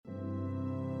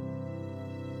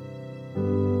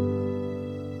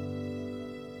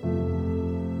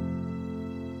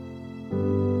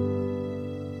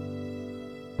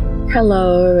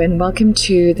Hello, and welcome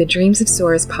to the Dreams of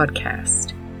Source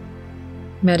podcast.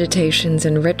 Meditations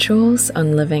and rituals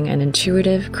on living an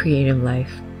intuitive, creative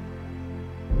life.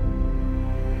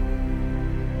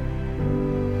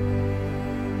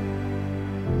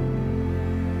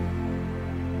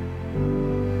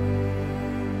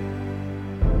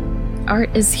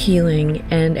 Art is healing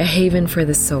and a haven for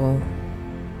the soul.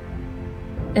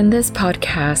 In this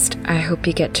podcast, I hope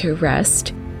you get to rest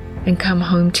and come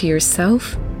home to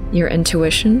yourself, your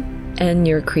intuition, and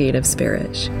your creative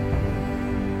spirit.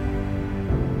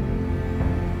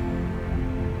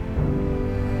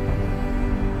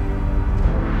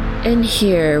 In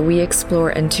here, we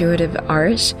explore intuitive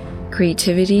art,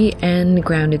 creativity, and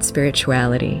grounded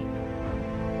spirituality,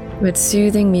 with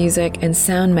soothing music and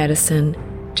sound medicine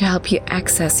to help you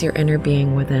access your inner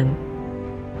being within.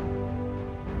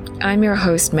 I'm your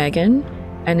host, Megan,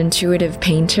 an intuitive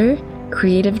painter,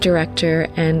 creative director,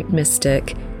 and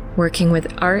mystic, working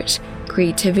with art,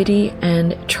 creativity,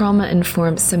 and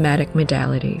trauma-informed somatic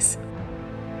modalities.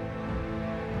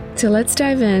 So let's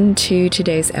dive into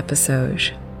today's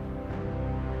episode.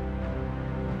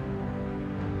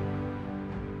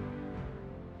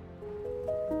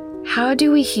 How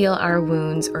do we heal our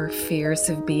wounds or fears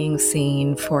of being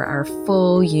seen for our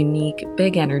full, unique,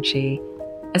 big energy,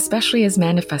 especially as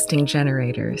manifesting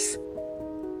generators?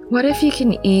 What if you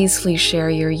can easily share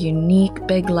your unique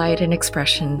big light and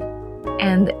expression,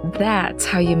 and that's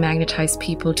how you magnetize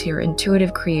people to your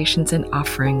intuitive creations and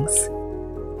offerings?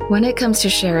 When it comes to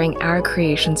sharing our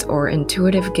creations or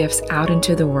intuitive gifts out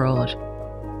into the world,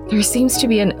 there seems to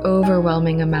be an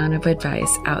overwhelming amount of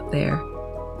advice out there,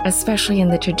 especially in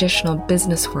the traditional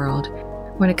business world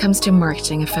when it comes to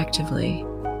marketing effectively.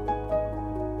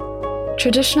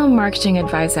 Traditional marketing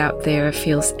advice out there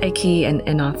feels icky and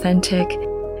inauthentic,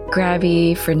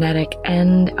 grabby, frenetic,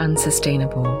 and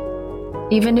unsustainable.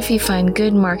 Even if you find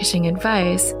good marketing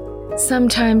advice,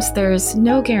 sometimes there's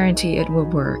no guarantee it will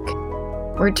work.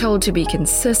 We're told to be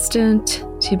consistent,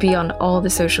 to be on all the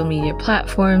social media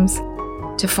platforms,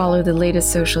 to follow the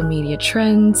latest social media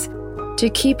trends, to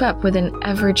keep up with an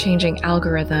ever-changing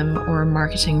algorithm or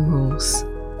marketing rules.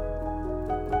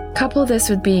 Couple this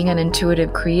with being an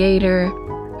intuitive creator,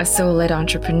 a soul-led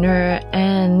entrepreneur,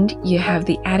 and you have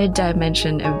the added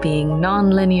dimension of being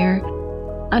non-linear,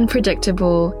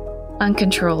 unpredictable,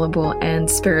 uncontrollable, and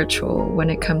spiritual when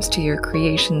it comes to your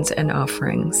creations and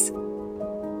offerings.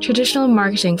 Traditional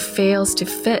marketing fails to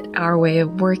fit our way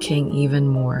of working even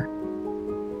more.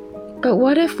 But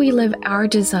what if we live our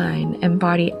design,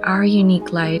 embody our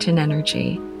unique light and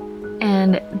energy,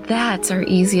 and that's our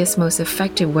easiest, most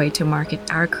effective way to market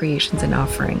our creations and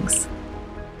offerings?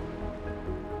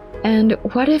 And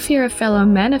what if you're a fellow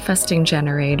manifesting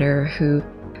generator who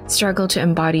struggle to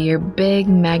embody your big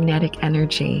magnetic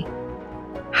energy?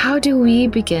 How do we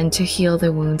begin to heal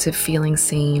the wounds of feeling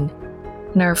seen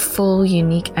in our full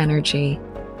unique energy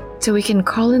so we can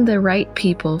call in the right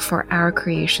people for our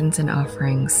creations and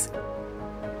offerings?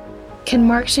 Can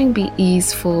marketing be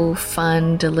easeful,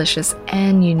 fun, delicious,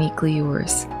 and uniquely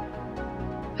yours?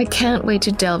 I can't wait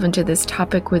to delve into this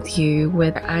topic with you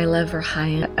with Ayla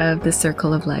Verheijen of the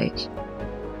Circle of Light.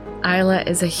 Ayla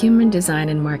is a human design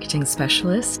and marketing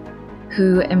specialist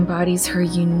who embodies her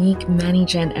unique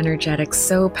many-gen energetics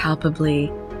so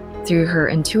palpably through her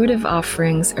intuitive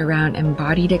offerings around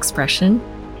embodied expression,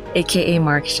 aka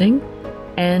marketing,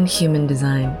 and human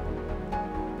design.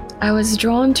 I was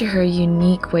drawn to her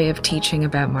unique way of teaching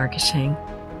about marketing.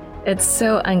 It's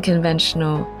so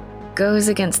unconventional, goes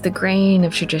against the grain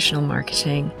of traditional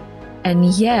marketing, and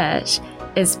yet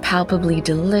is palpably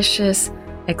delicious,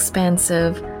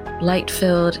 expansive,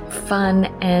 light-filled, fun,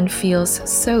 and feels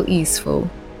so easeful.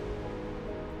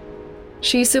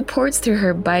 She supports through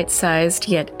her bite-sized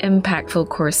yet impactful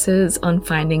courses on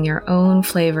finding your own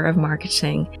flavor of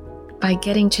marketing by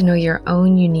getting to know your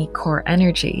own unique core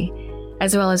energy,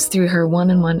 as well as through her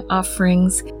one-on-one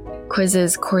offerings,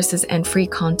 quizzes, courses, and free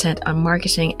content on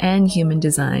marketing and human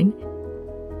design,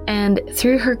 and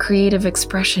through her creative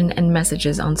expression and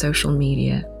messages on social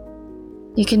media.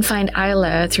 You can find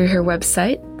Ayla through her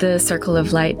website,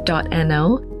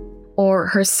 thecircleoflight.nl, or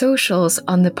her socials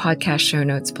on the podcast show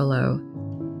notes below.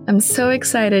 I'm so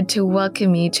excited to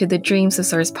welcome you to the Dreams of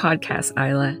Source podcast,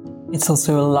 Ayla. It's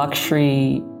also a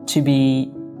luxury to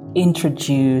be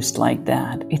introduced like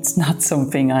that. It's not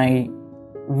something I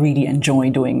really enjoy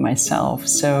doing myself.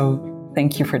 So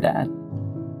thank you for that.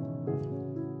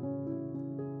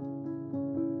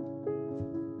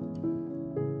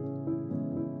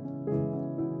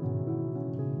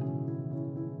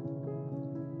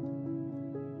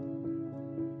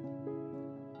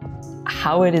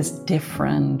 how it is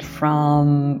different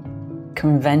from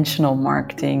conventional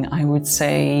marketing, I would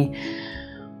say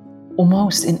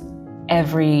almost in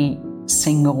every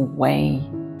single way.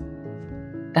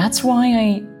 That's why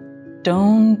I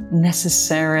don't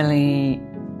necessarily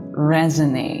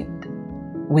resonate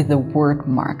with the word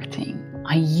marketing.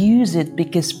 I use it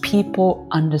because people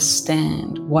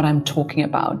understand what I'm talking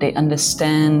about. They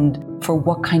understand for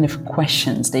what kind of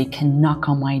questions they can knock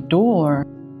on my door.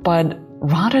 But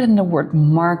rather than the word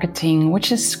marketing,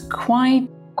 which is quite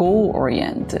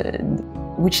goal-oriented,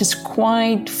 which is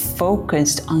quite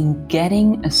focused on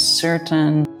getting a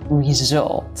certain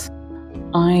result,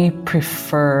 I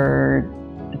prefer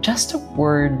just the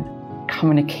word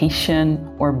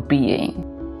communication or being,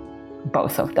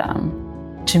 both of them,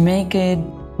 to make it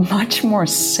much more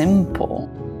simple,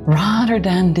 rather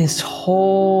than this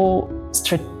whole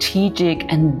strategic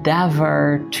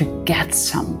endeavor to get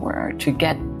somewhere, to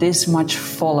get this much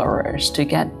followers, to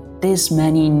get this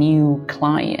many new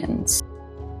clients.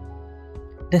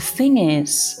 The thing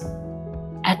is,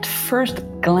 at first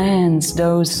glance,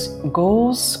 those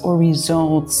goals or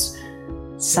results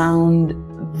sound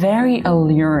very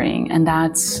alluring, and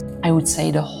that's, I would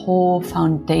say, the whole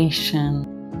foundation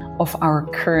of our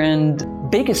current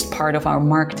biggest part of our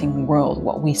marketing world,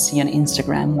 what we see on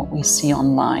Instagram, what we see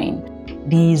online,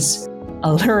 these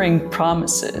alluring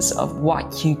promises of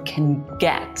what you can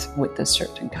get with a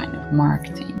certain kind of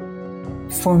marketing.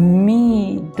 For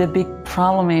me, the big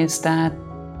problem is that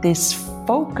this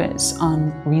focus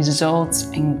on results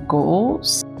and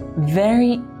goals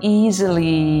very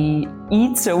easily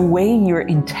eats away your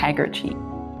integrity,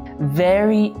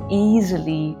 very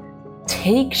easily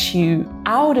takes you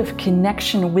out of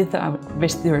connection with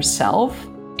yourself,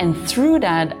 and through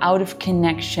that, out of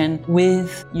connection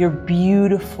with your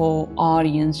beautiful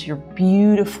audience, your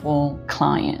beautiful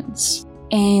clients.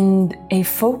 And a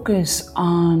focus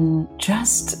on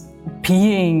just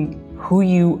being who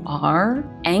you are,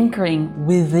 anchoring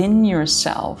within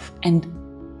yourself, and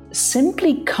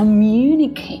simply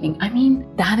communicating. I mean,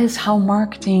 that is how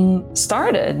marketing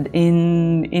started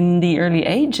in the early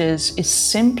ages, is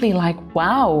simply like,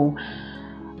 wow,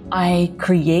 I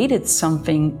created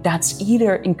something that's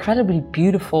either incredibly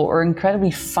beautiful or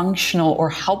incredibly functional or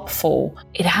helpful.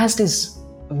 It has this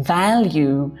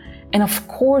value. And of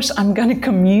course, I'm going to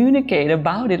communicate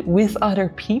about it with other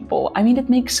people. I mean, it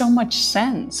makes so much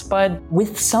sense. But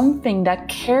with something that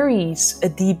carries a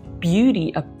deep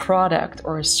beauty, a product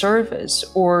or a service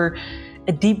or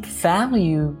a deep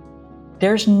value,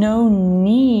 there's no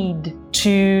need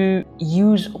to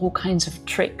use all kinds of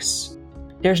tricks.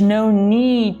 There's no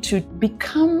need to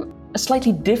become a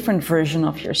slightly different version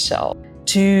of yourself,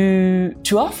 to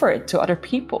offer it to other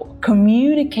people.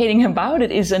 Communicating about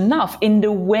it is enough in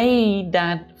the way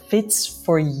that fits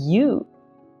for you.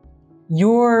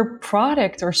 Your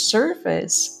product or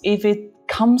service, if it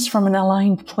comes from an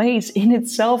aligned place, in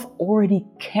itself already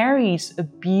carries a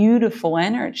beautiful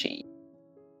energy.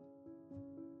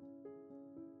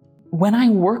 When I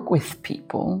work with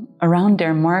people around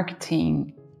their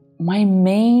marketing, my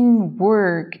main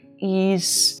work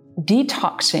is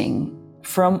detoxing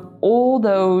from all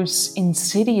those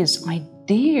insidious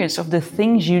ideas of the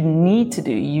things you need to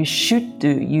do, you should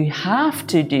do, you have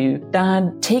to do,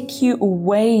 that take you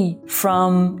away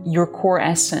from your core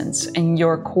essence and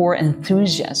your core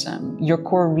enthusiasm, your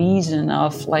core reason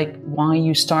of like why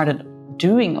you started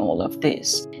doing all of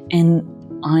this. And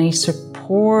I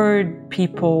support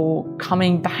people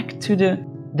coming back to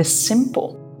the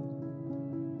simple.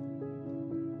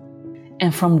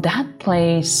 And from that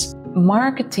place,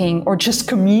 marketing or just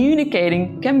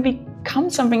communicating can become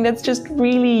something that's just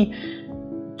really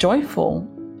joyful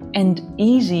and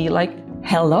easy, like,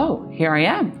 hello, here I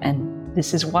am, and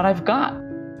this is what I've got,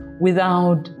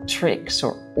 without tricks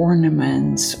or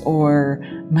ornaments or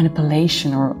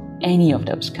manipulation or any of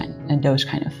those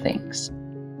kind of things.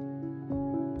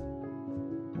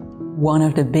 One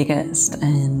of the biggest,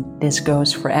 and this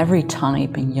goes for every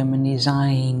type in human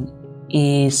design,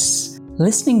 is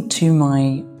listening to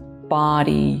my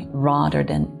body rather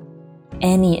than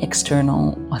any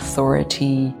external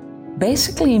authority,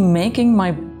 basically making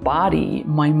my body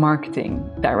my marketing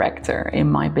director in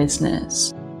my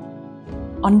business.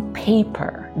 On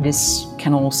paper, this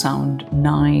can all sound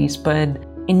nice, but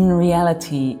in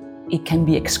reality, it can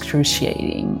be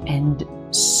excruciating and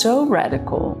so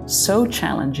radical, so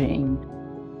challenging.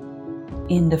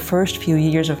 in the first few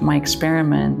years of my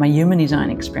experiment, my human design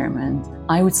experiment,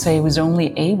 I would say I was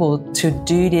only able to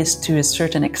do this to a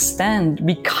certain extent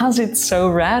because it's so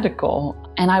radical.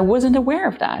 And I wasn't aware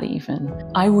of that even.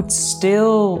 I would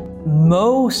still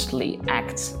mostly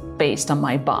act based on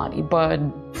my body. But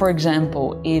for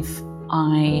example, if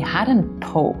I hadn't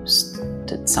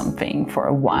posted something for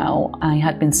a while, I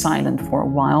had been silent for a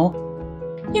while,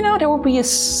 there would be a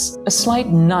slight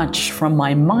nudge from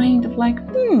my mind of like,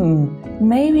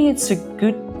 maybe it's a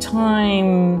good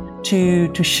time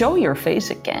to show your face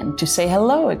again, to say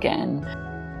hello again.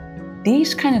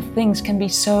 These kind of things can be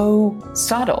so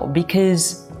subtle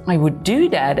because I would do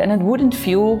that and it wouldn't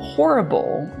feel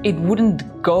horrible. It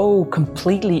wouldn't go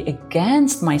completely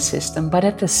against my system, but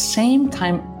at the same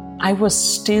time, I was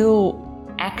still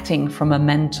acting from a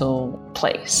mental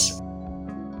place.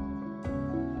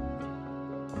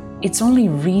 It's only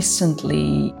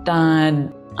recently that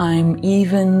I'm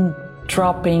even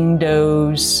dropping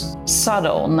those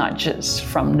subtle nudges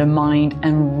from the mind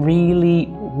and really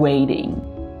waiting,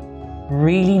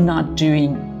 really not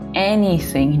doing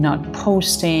anything, not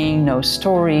posting, no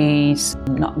stories,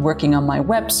 not working on my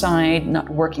website, not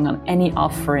working on any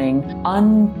offering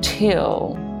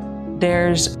until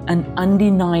there's an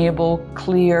undeniable,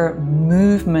 clear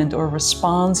movement or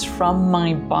response from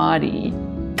my body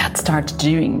that starts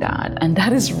doing that. And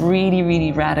that is really,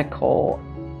 really radical.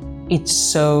 It's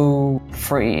so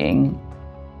freeing.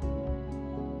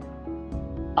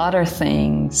 Other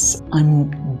things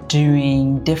I'm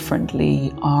doing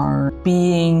differently are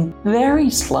being very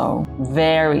slow,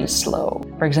 very slow.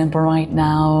 For example, right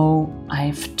now, I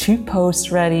have 2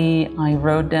 posts ready. I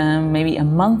wrote them maybe a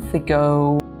month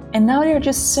ago. And now they're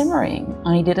just simmering.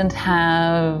 I didn't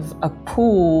have a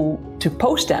pool to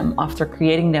post them after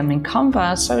creating them in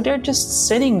Canva, so they're just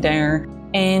sitting there.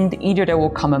 And either there will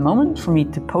come a moment for me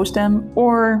to post them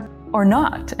or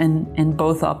not. And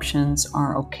both options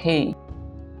are okay.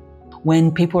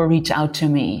 When people reach out to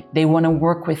me, they want to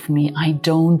work with me, I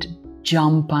don't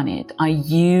jump on it. I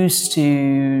used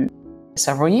to,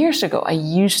 several years ago, I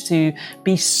used to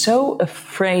be so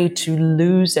afraid to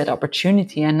lose that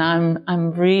opportunity. And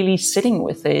I'm really sitting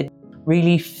with it,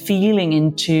 really feeling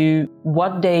into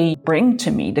what they bring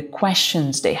to me, the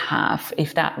questions they have,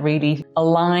 if that really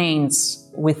aligns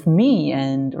with me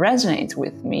and resonates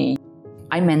with me.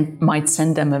 I might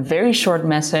send them a very short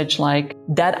message like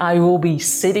that I will be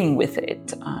sitting with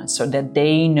it so that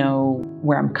they know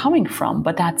where I'm coming from,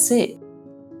 but that's it.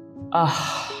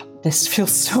 This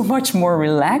feels so much more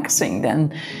relaxing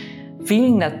than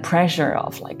feeling that pressure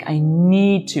of like, I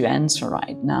need to answer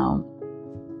right now.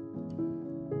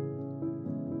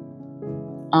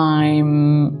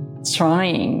 I'm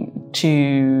trying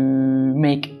to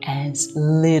make as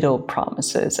little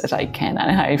promises as I can.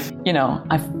 And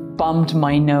I've bumped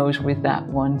my nose with that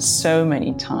one so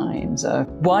many times of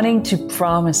wanting to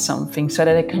promise something so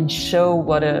that I can show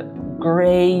what a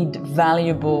great,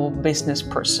 valuable business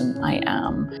person I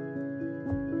am.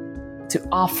 To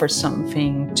offer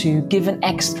something, to give an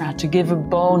extra, to give a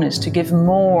bonus, to give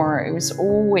more. It was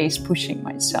always pushing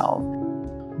myself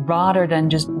rather than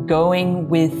just going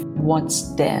with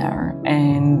what's there.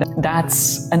 And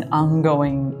that's an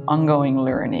ongoing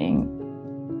learning.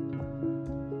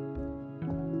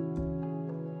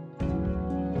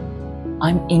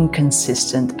 I'm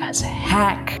inconsistent as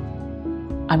heck.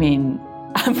 I mean,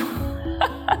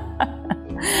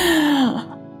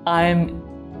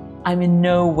 I'm in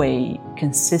no way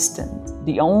consistent.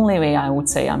 The only way I would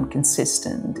say I'm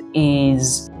consistent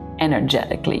is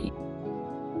energetically.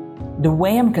 The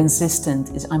way I'm consistent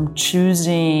is I'm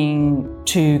choosing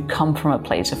to come from a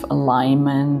place of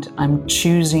alignment. I'm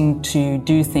choosing to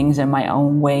do things in my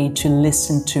own way, to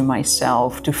listen to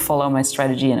myself, to follow my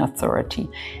strategy and authority.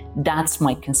 That's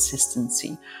my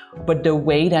consistency. But the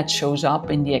way that shows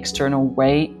up in the external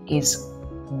way is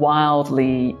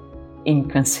wildly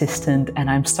inconsistent, and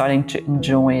I'm starting to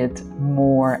enjoy it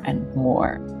more and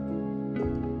more.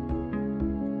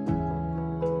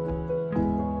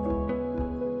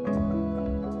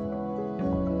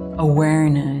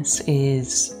 Awareness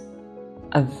is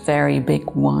a very big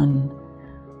one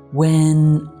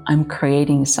when I'm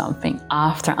creating something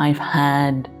after I've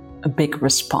had a big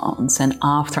response and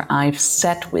after I've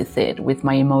sat with it with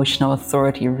my emotional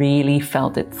authority, really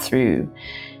felt it through,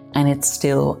 and it's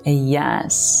still a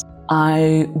yes.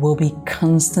 I will be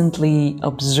constantly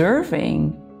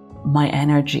observing my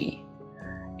energy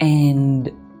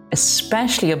and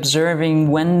especially observing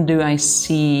when do I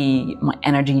see my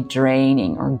energy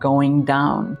draining or going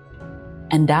down.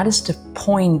 And that is the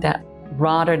point that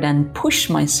rather than push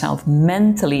myself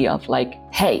mentally of like,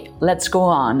 hey, let's go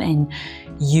on and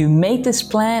you made this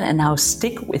plan and now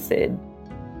stick with it.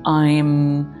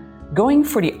 I'm going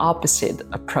for the opposite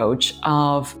approach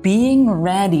of being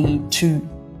ready to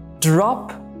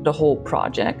drop the whole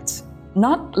project.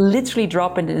 Not literally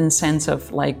drop it in the sense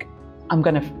of like, I'm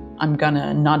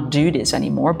gonna not do this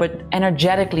anymore, but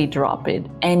energetically drop it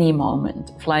any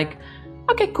moment. Like,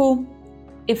 okay, cool.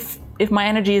 If my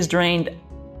energy is drained,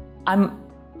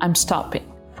 I'm stopping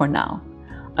for now.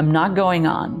 I'm not going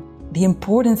on. The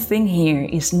important thing here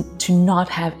is to not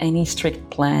have any strict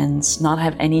plans, not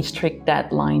have any strict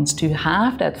deadlines, to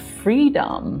have that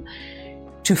freedom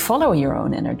to follow your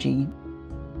own energy.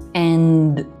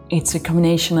 And it's a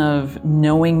combination of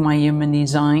knowing my human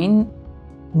design,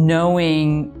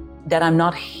 knowing that I'm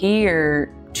not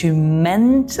here to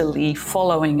mentally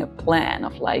following a plan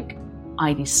of like,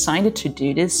 I decided to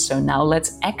do this, so now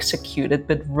let's execute it,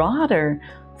 but rather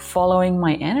following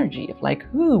my energy of like,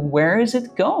 ooh, where is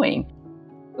it going?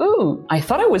 Ooh, I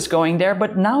thought I was going there,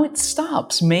 but now it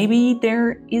stops. Maybe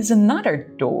there is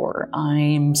another door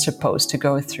I'm supposed to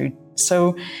go through.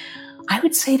 So I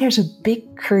would say there's a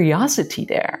big curiosity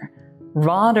there,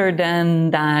 rather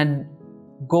than that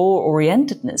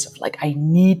goal-orientedness of like, I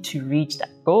need to reach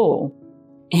that goal.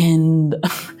 And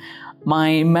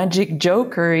my magic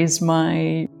joker is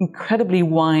my incredibly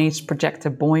wise projector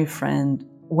boyfriend.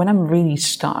 When I'm really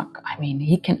stuck, I mean,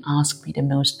 he can ask me the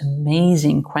most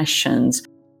amazing questions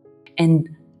and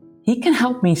he can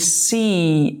help me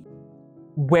see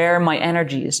where my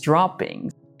energy is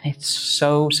dropping. It's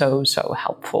so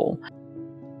helpful.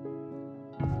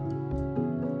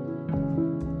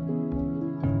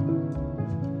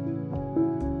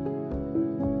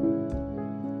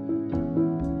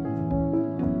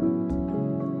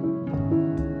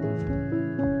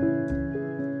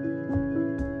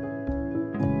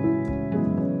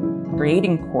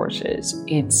 Creating courses,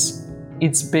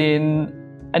 it's been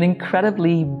an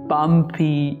incredibly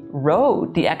bumpy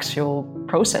road, the actual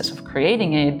process of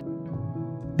creating it,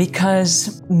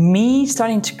 because me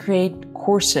starting to create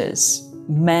courses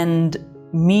meant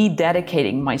me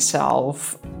dedicating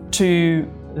myself to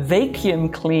vacuum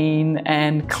clean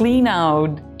and clean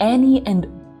out any and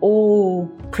all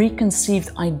preconceived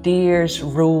ideas,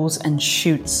 rules, and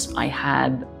shoots I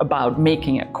had about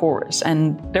making a course.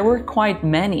 And there were quite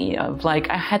many of like,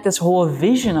 I had this whole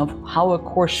vision of how a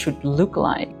course should look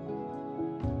like.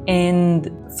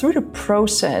 And through the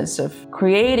process of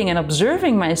creating and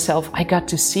observing myself, I got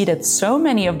to see that so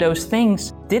many of those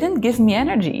things didn't give me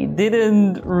energy,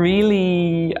 didn't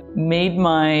really made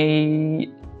my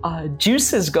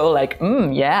juices go like,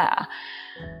 yeah.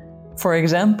 For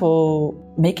example,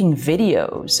 making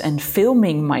videos and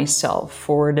filming myself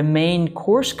for the main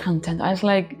course content, I was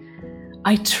like,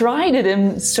 I tried it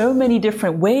in so many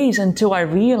different ways until I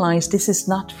realized this is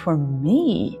not for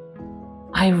me.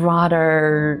 I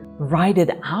rather write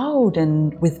it out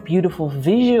and with beautiful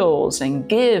visuals and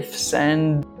GIFs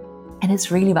and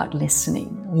it's really about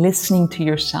listening to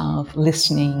yourself,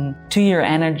 listening to your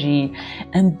energy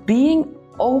and being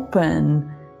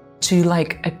open to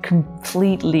like a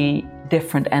completely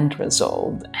different end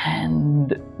result.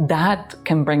 And that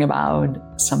can bring about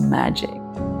some magic.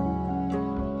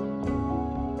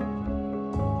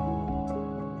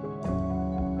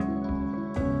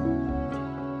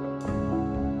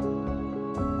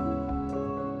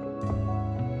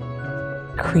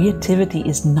 Creativity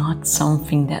is not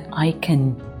something that I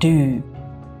can do,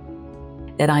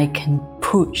 that I can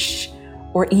push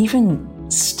or even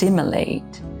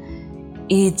stimulate.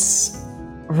 It's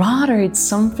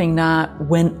something that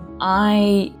when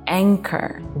I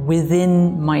anchor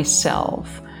within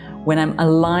myself, when I'm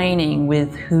aligning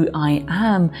with who I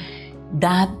am,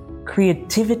 that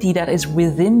creativity that is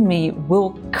within me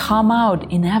will come out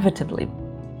inevitably.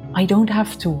 I don't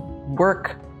have to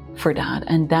work for that.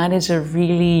 And that is a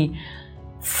really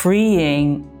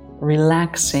freeing,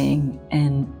 relaxing,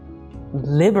 and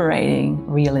liberating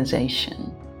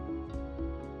realization.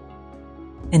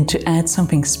 And to add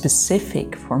something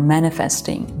specific for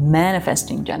manifesting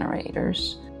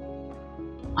generators,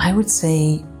 I would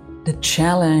say the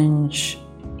challenge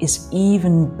is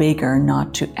even bigger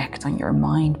not to act on your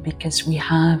mind, because we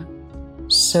have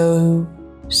so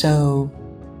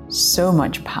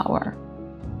much power.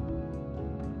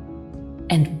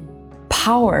 And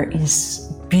power is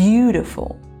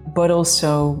beautiful, but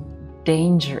also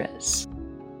dangerous.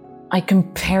 I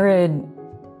compare it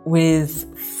with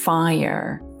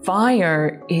fire.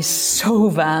 Fire is so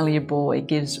valuable. It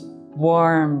gives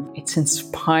warmth, it's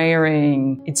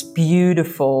inspiring, it's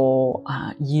beautiful.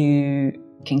 You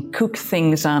can cook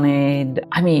things on it.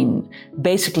 I mean,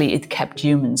 basically it kept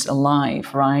humans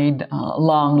alive, right? A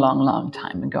long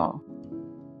time ago.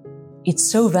 it's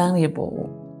so valuable,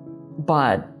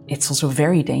 but it's also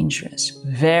very dangerous,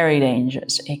 very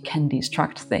dangerous. It can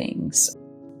destruct things.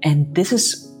 And this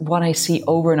is what I see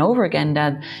over and over again,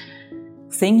 that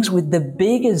things with the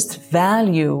biggest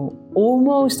value,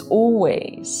 almost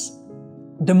always,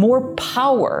 the more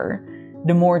power,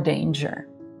 the more danger.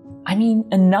 I mean,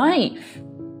 a knife,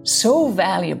 so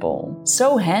valuable,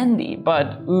 so handy,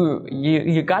 but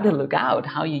you got to look out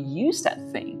how you use that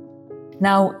thing.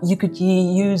 Now, you could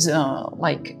use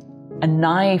like a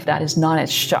knife that is not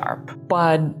as sharp,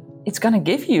 but it's going to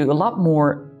give you a lot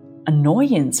more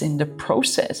annoyance in the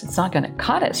process. It's not going to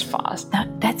cut as fast. Now,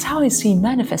 that's how I see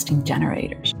manifesting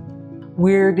generators.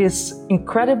 We're this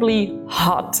incredibly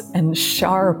hot and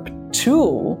sharp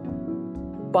tool,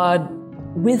 but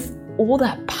with all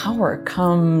that power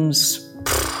comes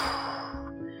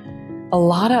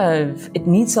it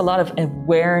needs a lot of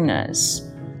awareness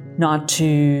not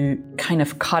to kind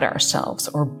of cut ourselves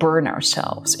or burn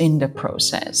ourselves in the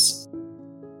process.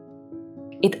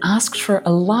 It asks for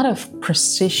a lot of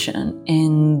precision,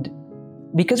 and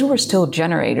because we're still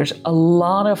generators, a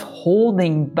lot of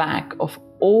holding back of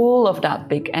all of that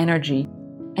big energy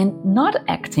and not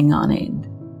acting on it,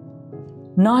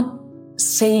 not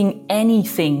saying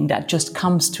anything that just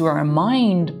comes to our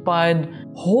mind, but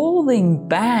holding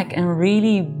back and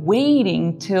really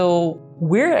waiting till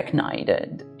we're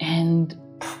ignited. And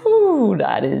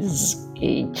that is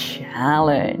a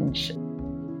challenge.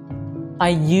 I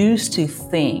used to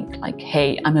think like,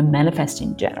 hey, I'm a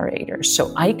manifesting generator,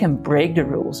 so I can break the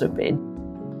rules a bit.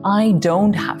 I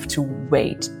don't have to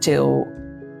wait till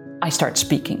I start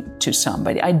speaking to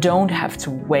somebody. I don't have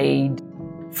to wait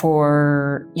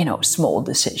for, small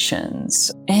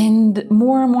decisions. And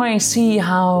more I see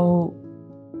how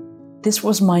this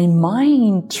was my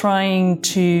mind trying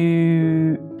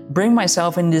to bring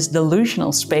myself in this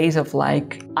delusional space of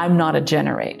like, I'm not a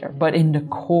generator, but in the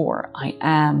core I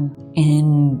am.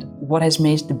 And what has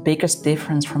made the biggest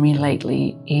difference for me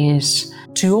lately is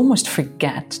to almost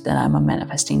forget that I'm a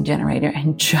manifesting generator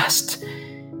and just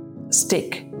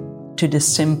stick to the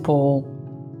simple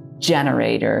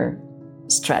generator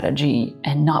strategy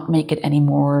and not make it any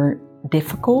more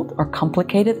difficult or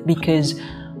complicated, because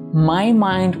my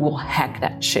mind will hack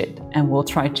that shit and will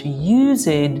try to use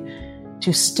it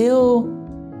to still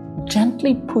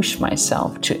gently push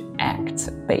myself to act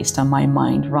based on my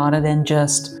mind, rather than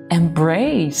just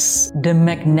embrace the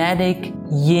magnetic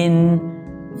yin,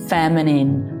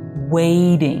 feminine,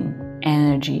 waiting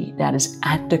energy that is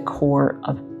at the core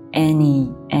of any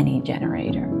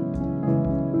generator.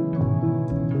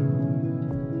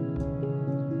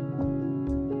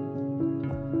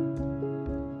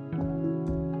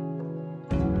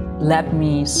 Let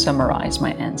me summarize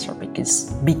my answer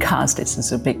because this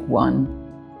is a big one.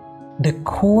 The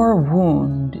core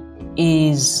wound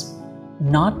is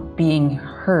not being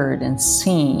heard and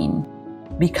seen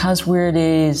because we're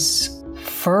these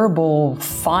verbal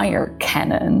fire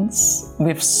cannons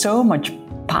with so much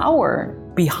power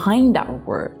behind our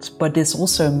words. But this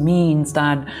also means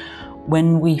that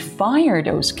when we fire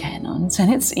those cannons,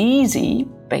 and it's easy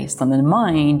based on the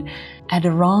mind, at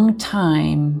the wrong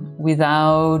time,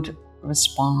 without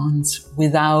response,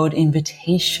 without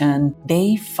invitation,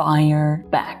 they fire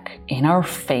back in our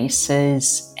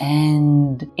faces,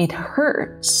 and it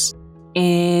hurts.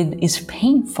 It is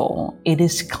painful. It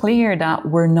is clear that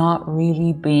we're not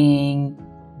really being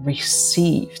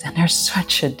received. And there's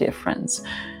such a difference.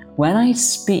 When I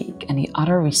speak and the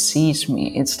other receives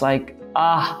me, it's like,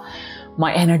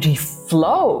 my energy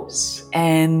flows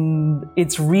and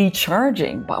it's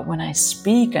recharging. But when I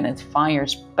speak and it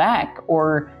fires back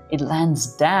or it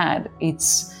lands dead,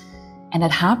 and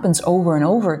it happens over and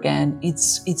over again,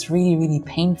 it's really, really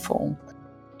painful.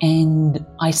 And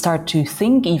I start to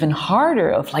think even harder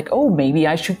of like, maybe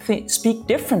I should speak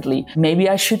differently. Maybe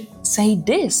I should say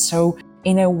this. So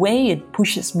in a way, it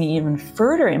pushes me even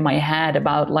further in my head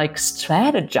about like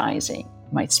strategizing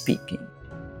my speaking.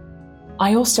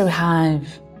 I also have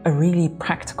a really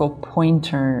practical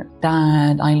pointer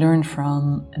that I learned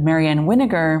from Marianne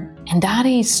Winnegar, and that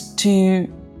is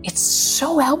it's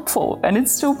so helpful and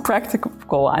it's so practical.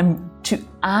 To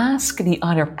ask the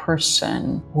other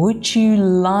person, would you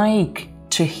like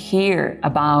to hear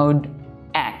about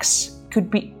X?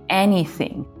 Could be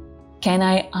anything. Can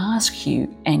I ask you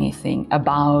anything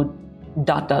about ...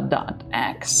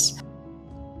 X?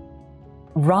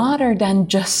 Rather than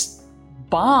just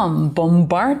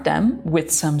bombard them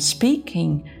with some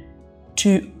speaking,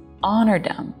 to honor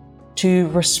them, to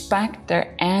respect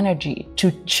their energy,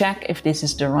 to check if this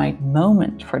is the right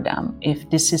moment for them, if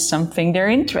this is something they're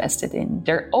interested in,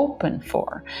 they're open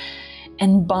for.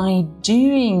 And by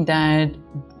doing that,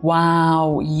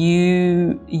 wow,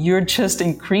 you're just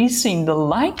increasing the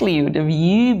likelihood of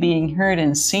you being heard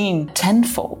and seen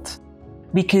tenfold.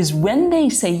 Because when they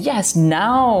say yes,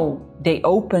 now they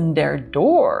open their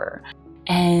door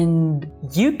and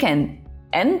you can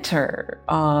enter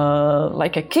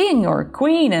like a king or a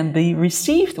queen and be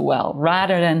received well,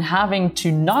 rather than having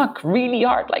to knock really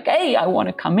hard, like, hey, I want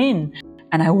to come in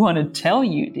and I want to tell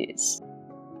you this.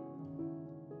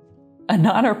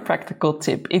 Another practical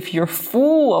tip, if you're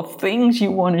full of things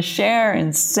you want to share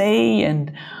and say,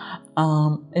 and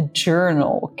a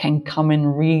journal can come in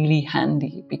really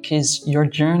handy, because your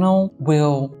journal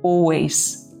will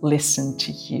always listen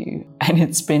to you. And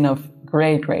it's been of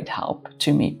great, great help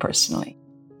to me personally.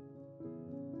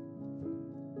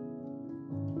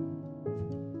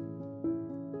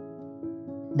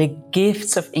 The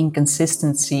gifts of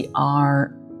inconsistency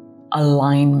are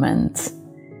alignment.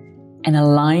 And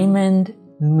alignment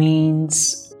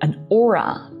means an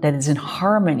aura that is in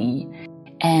harmony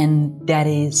and that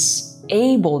is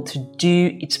able to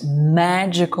do its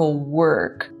magical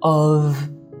work of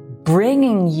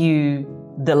bringing you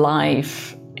the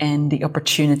life and the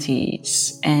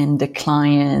opportunities and the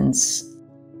clients,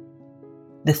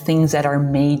 the things that are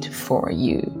made for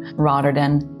you, rather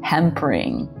than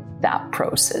hampering that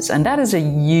process. And that is a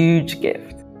huge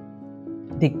gift.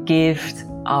 The gift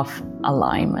of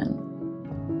alignment.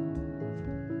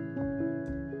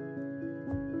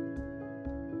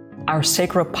 Our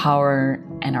sacral power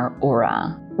and our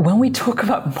aura. When we talk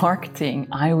about marketing,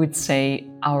 I would say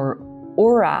our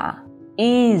aura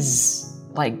is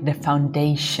like the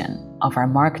foundation of our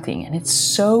marketing. And it's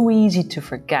so easy to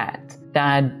forget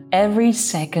that every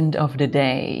second of the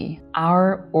day,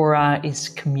 our aura is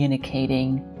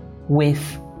communicating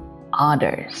with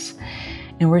others.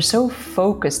 And we're so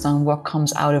focused on what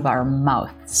comes out of our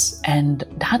mouths. And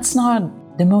that's not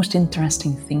the most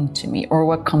interesting thing to me, or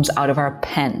what comes out of our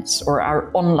pens, or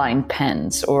our online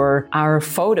pens, or our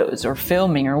photos, or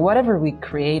filming, or whatever we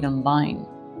create online.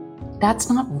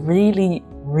 That's not really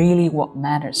what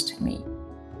matters to me.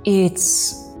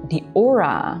 It's the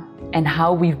aura and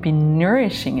how we've been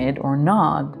nourishing it or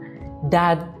not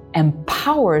that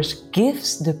empowers,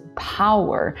 gives the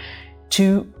power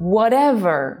to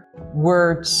whatever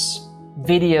words,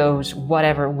 videos,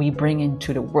 whatever we bring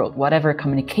into the world, whatever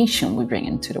communication we bring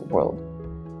into the world.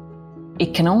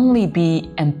 It can only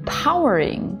be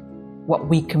empowering what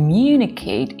we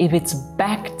communicate if it's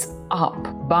backed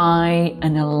up by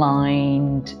an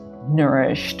aligned,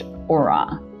 nourished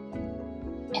aura.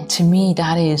 And to me,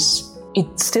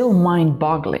 it's still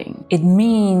mind-boggling. It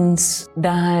means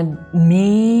that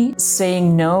me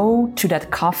saying no to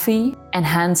that coffee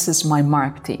enhances my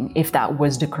marketing, if that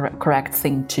was the correct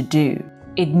thing to do.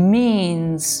 It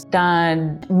means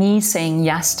that me saying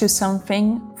yes to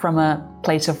something from a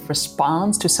place of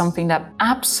response to something that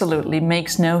absolutely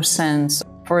makes no sense.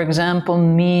 For example,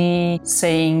 me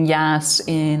saying yes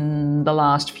in the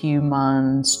last few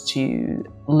months to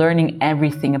learning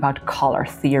everything about color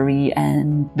theory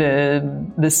and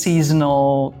the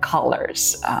seasonal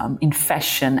colors in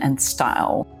fashion and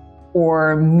style.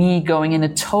 Or me going in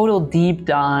a total deep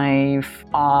dive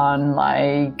on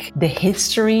like the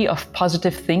history of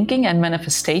positive thinking and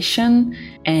manifestation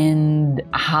and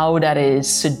how that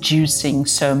is seducing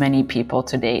so many people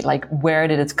today. Like, where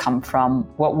did it come from?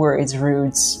 What were its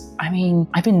roots? I mean,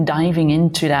 I've been diving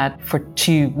into that for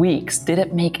 2 weeks. Did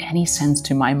it make any sense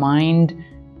to my mind?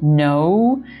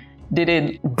 No. Did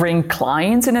it bring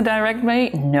clients in a direct way?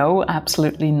 No,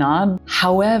 absolutely not.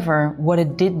 However, what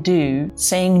it did do,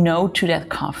 saying no to that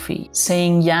coffee,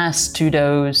 saying yes to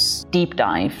those deep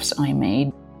dives I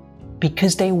made,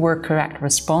 because they were correct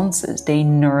responses, they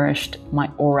nourished my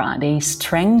aura, they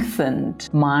strengthened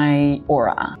my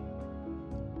aura.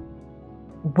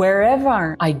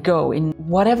 Wherever I go, in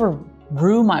whatever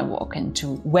room I walk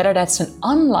into, whether that's an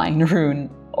online room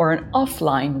or an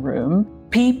offline room,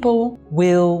 people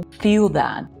will feel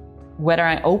that, whether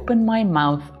I open my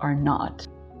mouth or not.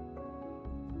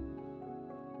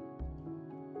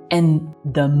 And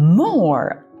the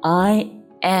more I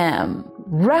am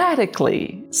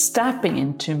radically stepping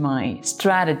into my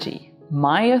strategy,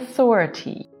 my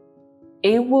authority,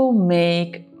 it will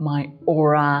make my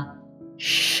aura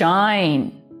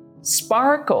shine,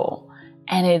 sparkle,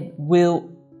 and it will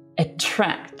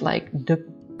attract like the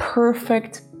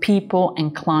perfect people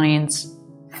and clients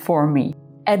for me.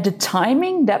 At the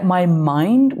timing that my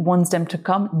mind wants them to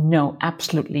come, no,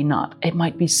 absolutely not. It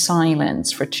might be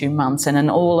silence for 2 months and then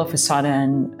all of a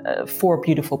sudden 4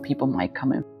 beautiful people might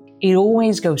come in. It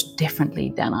always goes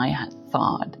differently than I had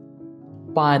thought.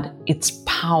 But its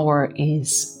power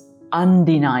is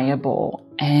undeniable,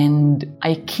 and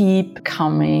I keep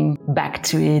coming back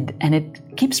to it, and it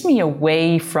keeps me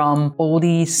away from all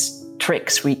these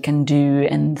tricks we can do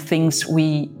and things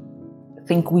we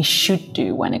think we should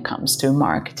do when it comes to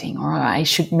marketing. Or I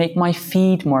should make my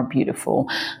feed more beautiful.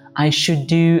 I should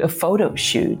do a photo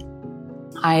shoot.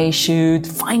 I should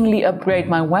finally upgrade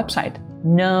my website.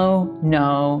 No,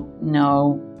 no,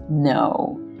 no,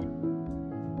 no.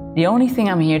 The only thing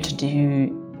I'm here to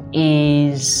do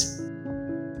is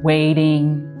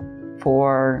waiting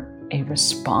for a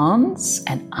response,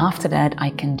 and after that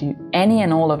I can do any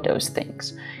and all of those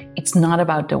things. It's not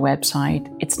about the website,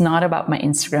 it's not about my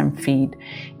Instagram feed,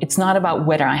 it's not about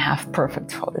whether I have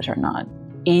perfect photos or not.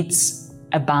 It's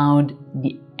about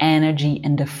the energy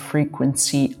and the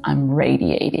frequency I'm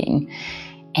radiating.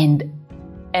 And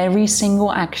every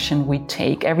single action we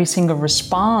take, every single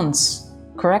response,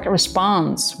 correct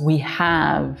response we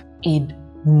have, it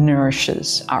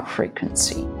nourishes our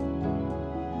frequency.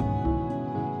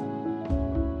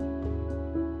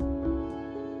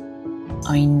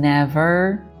 I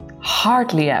never,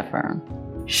 hardly ever,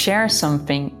 share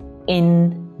something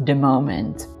in the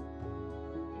moment.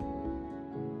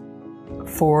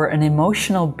 For an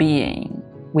emotional being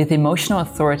with emotional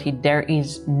authority, there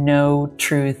is no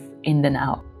truth in the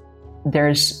now.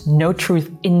 There's no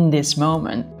truth in this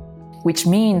moment. Which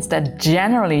means that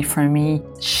generally for me,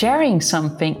 sharing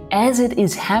something as it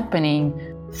is happening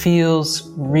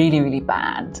feels really, really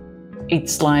bad.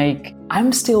 It's like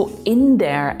I'm still in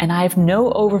there and I have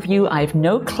no overview, I have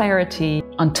no clarity.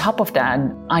 On top of that,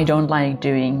 I don't like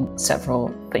doing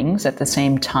several things at the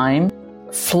same time.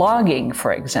 Vlogging,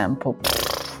 for example,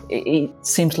 it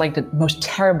seems like the most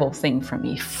terrible thing for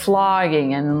me.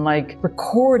 Vlogging and like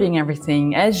recording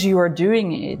everything as you are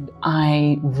doing it.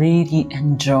 I really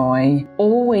enjoy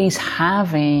always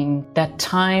having that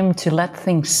time to let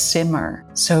things simmer.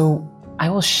 So I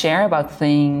will share about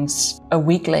things a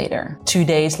week later, 2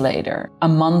 days later, a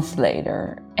month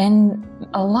later, and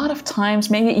a lot of times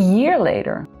maybe a year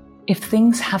later. If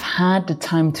things have had the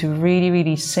time to really,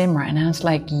 really simmer, and I was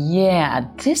like, yeah,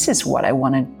 this is what I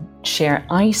want to share.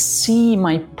 I see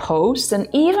my posts and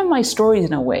even my stories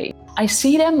in a way. I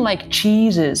see them like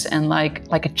cheeses and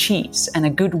like a cheese and a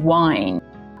good wine.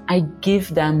 I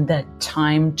give them that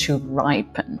time to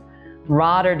ripen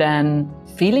rather than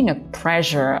feeling a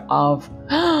pressure of,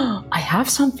 I have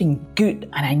something good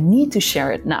and I need to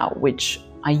share it now, which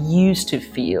I used to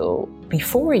feel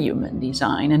before human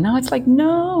design. And now it's like,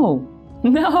 no,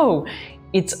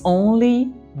 it's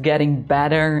only getting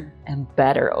better and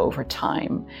better over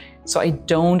time. So I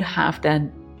don't have that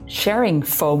sharing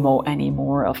FOMO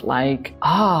anymore of like,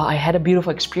 I had a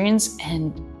beautiful experience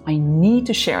and I need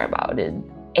to share about it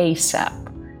ASAP.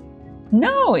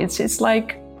 No, it's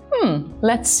like,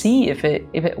 let's see if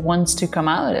it wants to come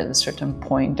out at a certain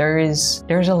point. There's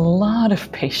a lot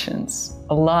of patience,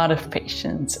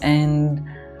 and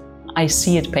I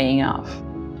see it paying off.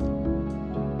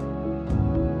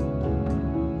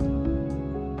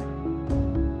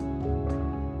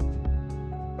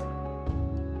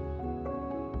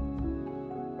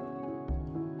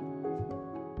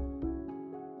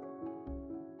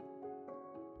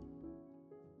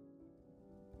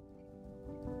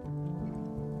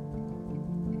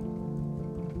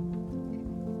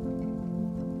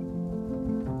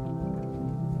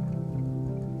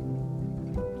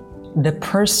 The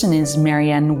person is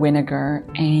Marianne Winnegar,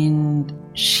 and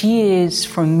she is,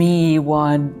 for me,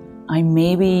 what I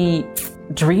maybe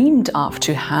dreamed of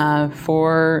to have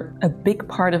for a big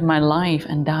part of my life,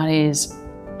 and that is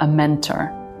a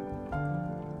mentor.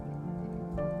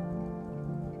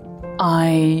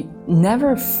 I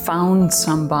never found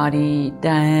somebody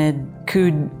that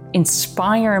could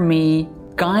inspire me,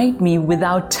 guide me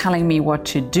without telling me what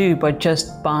to do, but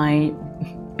just by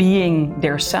being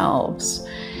themselves,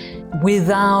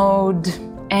 without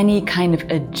any kind of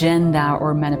agenda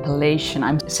or manipulation.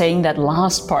 I'm saying that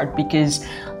last part because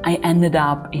I ended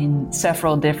up in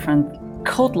several different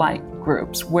cult-like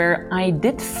groups where I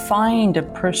did find a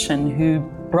person who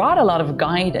brought a lot of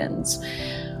guidance.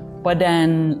 But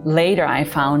then later I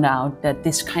found out that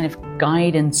this kind of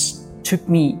guidance took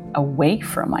me away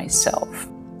from myself.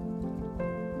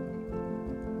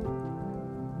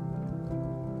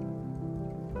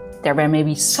 There were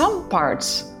maybe some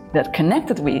parts that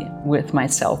connected me with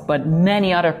myself, but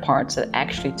many other parts that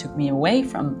actually took me away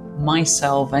from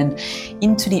myself and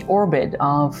into the orbit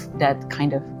of that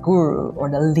kind of guru or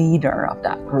the leader of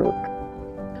that group.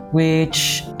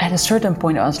 Which at a certain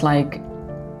point I was like,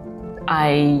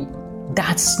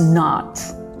 that's not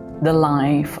the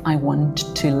life I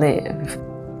want to live.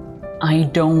 I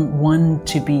don't want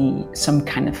to be some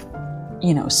kind of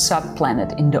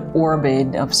subplanet in the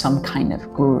orbit of some kind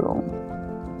of guru.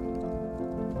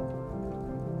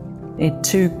 It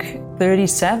took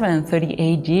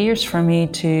 38 years for me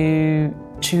to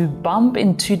bump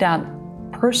into that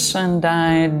person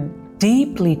that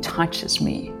deeply touches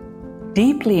me,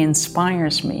 deeply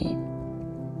inspires me,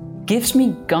 gives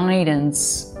me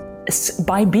guidance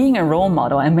by being a role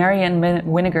model. And Marianne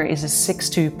Winnegar is a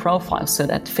 6'2" profile, so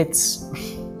that fits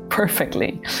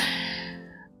perfectly.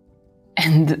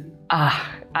 And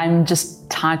I'm just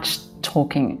touched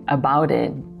talking about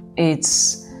it.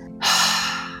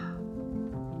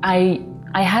 I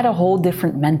had a whole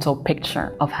different mental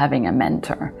picture of having a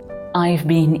mentor. I've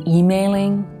been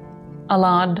emailing a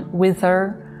lot with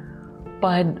her,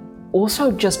 but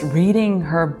also just reading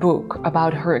her book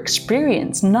about her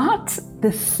experience, not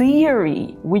the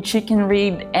theory, which you can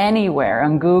read anywhere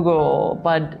on Google,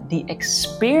 but the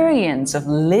experience of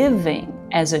living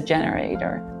as a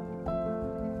generator.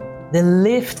 The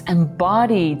lived,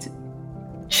 embodied,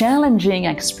 challenging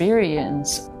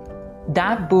experience.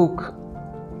 That book,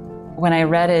 when I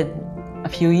read it a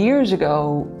few years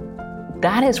ago,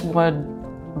 that is what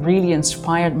really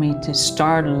inspired me to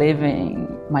start living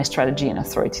my strategy and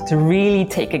authority, to really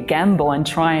take a gamble and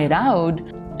try it out.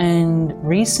 And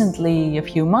recently, a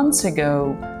few months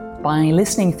ago, by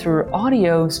listening through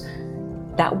audios,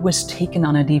 that was taken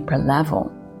on a deeper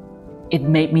level. It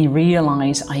made me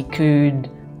realize I could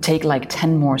take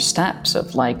 10 more steps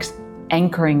of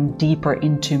anchoring deeper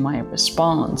into my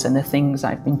response and the things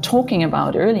I've been talking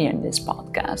about earlier in this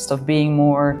podcast, of being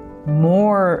more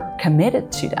committed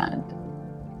to that.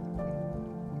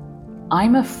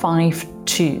 I'm a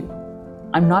 5'2".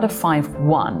 I'm not a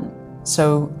 5'1".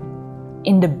 So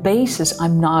in the basis,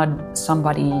 I'm not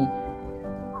somebody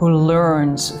who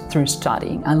learns through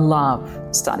studying. I love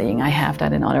studying. I have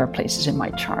that in other places in my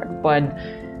chart. But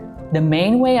the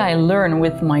main way I learn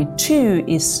with my 2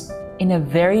 is in a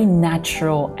very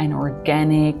natural and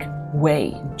organic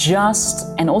way.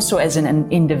 And also as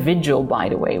an individual, by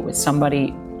the way,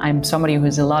 I'm somebody who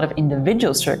has a lot of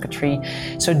individual circuitry,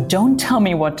 so don't tell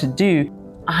me what to do.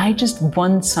 I just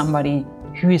want somebody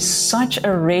who is such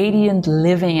a radiant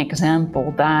living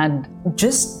example that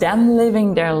just them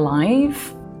living their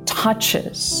life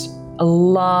touches a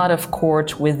lot of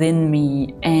chords within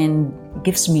me and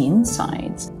gives me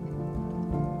insights.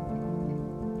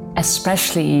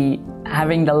 Especially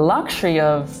having the luxury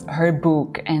of her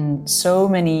book and so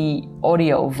many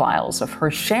audio files of her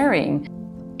sharing.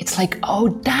 It's oh,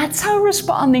 that's how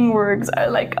responding works.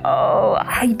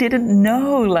 I didn't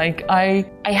know. I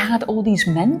had all these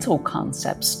mental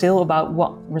concepts still about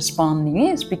what responding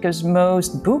is, because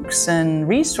most books and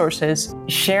resources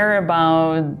share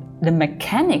about the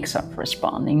mechanics of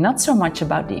responding, not so much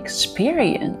about the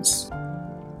experience.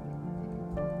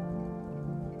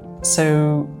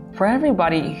 So for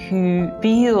everybody who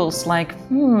feels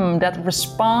that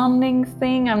responding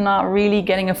thing, I'm not really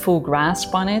getting a full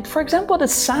grasp on it. For example, the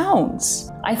sounds.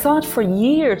 I thought for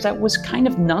years that was kind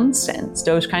of nonsense.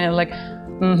 Those kind of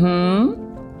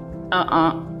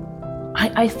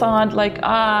I thought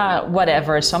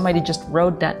whatever, somebody just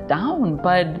wrote that down.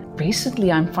 But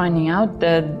recently I'm finding out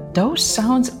that those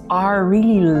sounds are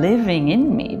really living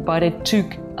in me. But it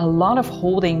took a lot of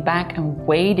holding back and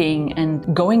waiting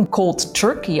and going cold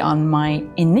turkey on my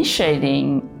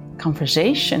initiating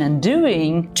conversation and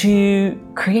doing to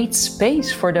create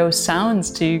space for those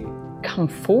sounds to come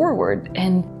forward.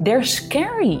 And they're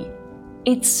scary.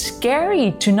 It's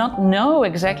scary to not know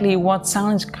exactly what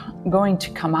sound is going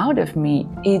to come out of me.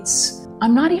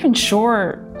 I'm not even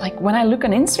sure, when I look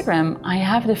on Instagram, I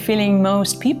have the feeling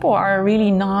most people are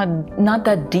really not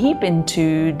that deep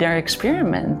into their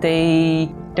experiment.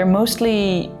 They're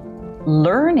mostly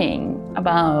learning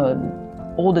about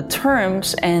all the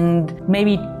terms and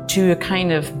maybe to a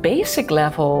kind of basic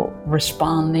level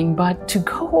responding, but to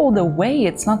go all the way,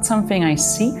 it's not something I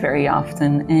see very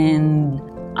often. And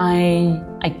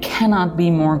I cannot be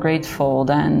more grateful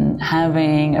than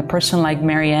having a person like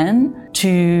Marianne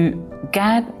to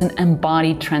get an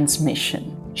embodied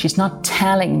transmission. She's not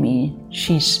telling me,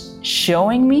 she's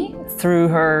showing me through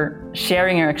her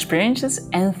sharing her experiences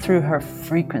and through her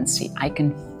frequency. I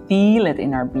can feel it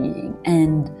in her being.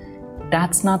 And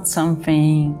that's not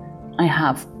something I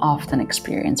have often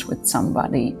experienced with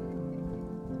somebody.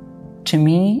 To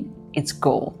me, it's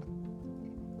gold.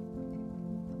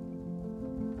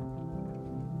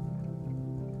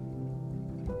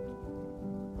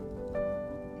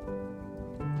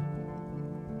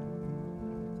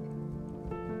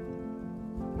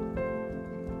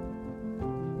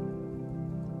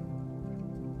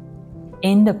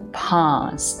 In the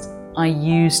past, I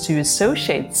used to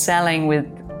associate selling with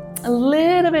a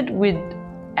little bit with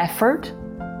effort,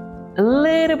 a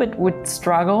little bit with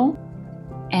struggle.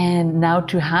 And now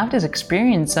to have this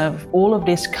experience of all of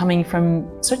this coming from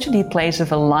such a deep place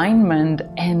of alignment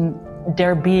and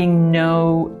there being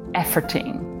no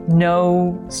efforting,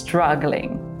 no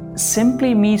struggling.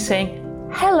 Simply me saying,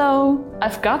 hello,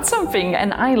 I've got something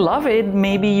and I love it.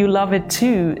 Maybe you love it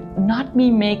too. Not me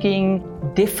making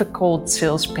difficult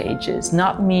sales pages,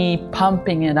 not me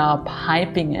pumping it up,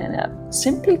 hyping it up.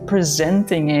 Simply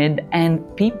presenting it and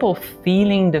people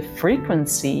feeling the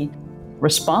frequency,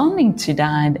 responding to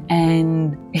that.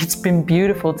 And it's been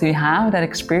beautiful to have that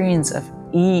experience of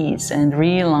ease and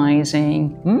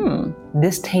realizing,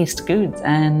 this tastes good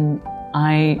and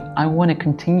I want to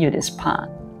continue this path.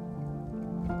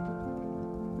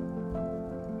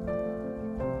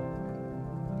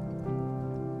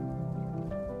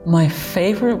 My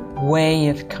favorite way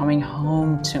of coming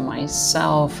home to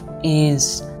myself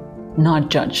is not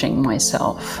judging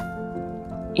myself,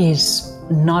 is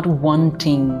not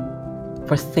wanting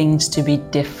for things to be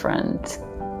different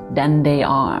than they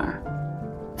are,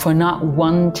 for not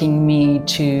wanting me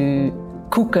to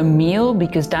cook a meal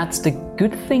because that's the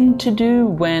good thing to do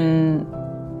when,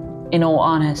 in all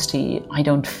honesty, I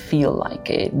don't feel like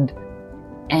it.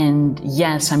 And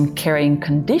yes, I'm carrying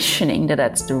conditioning that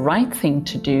that's the right thing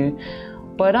to do,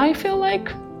 but I feel like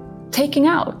taking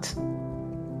out.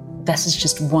 This is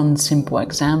just one simple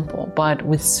example, but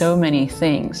with so many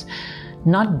things,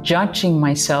 not judging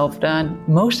myself that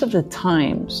most of the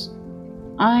times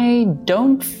I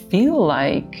don't feel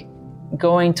like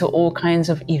going to all kinds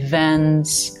of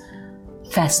events,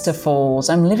 festivals.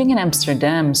 I'm living in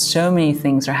Amsterdam, so many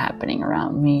things are happening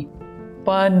around me.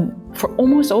 But for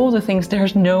almost all the things,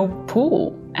 there's no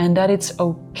pull, and that it's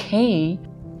okay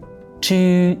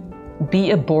to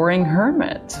be a boring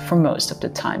hermit for most of the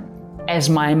time. As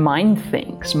my mind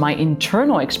thinks, my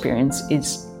internal experience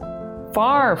is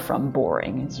far from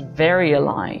boring. It's very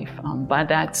alive, but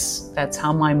that's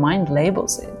how my mind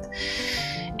labels it.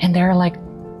 And there are like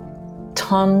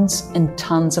tons and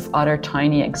tons of other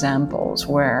tiny examples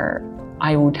where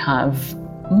I would have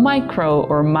micro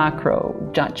or macro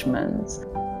judgments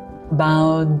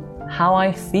about how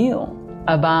I feel,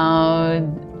 about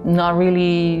not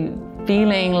really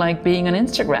feeling like being on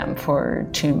Instagram for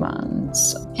 2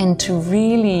 months, and to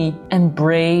really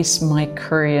embrace my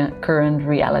current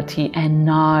reality and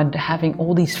not having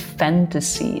all these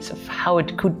fantasies of how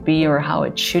it could be or how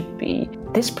it should be.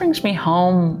 This brings me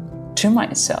home to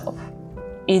myself.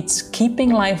 It's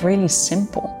keeping life really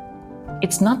simple.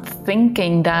 It's not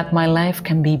thinking that my life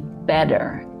can be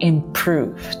better,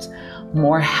 improved,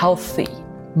 more healthy,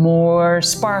 more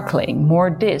sparkling, more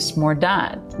this, more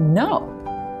that. No.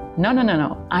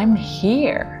 I'm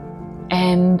here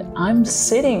and I'm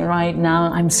sitting right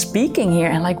now, I'm speaking here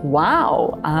and like,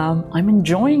 wow, I'm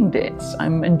enjoying this.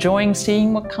 I'm enjoying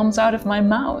seeing what comes out of my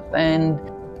mouth and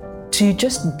to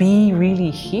just be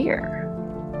really here.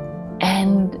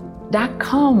 And that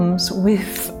comes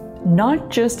with not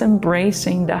just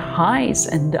embracing the highs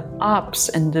and the ups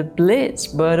and the bliss,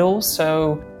 but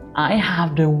also I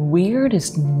have the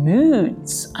weirdest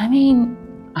moods. I mean,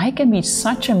 I can be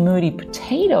such a moody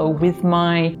potato with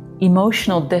my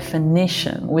emotional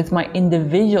definition, with my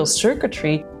individual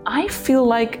circuitry. I feel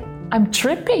like I'm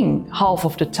tripping half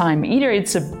of the time. Either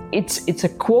it's a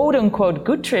quote unquote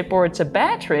good trip or it's a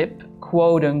bad trip,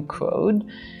 quote unquote.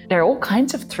 There are all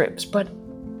kinds of trips, but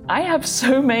I have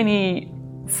so many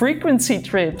frequency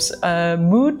trips,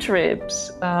 mood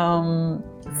trips,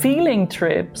 feeling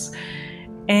trips,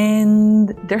 and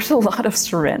there's a lot of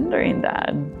surrender in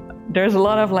that. There's a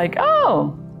lot of like,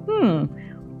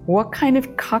 what kind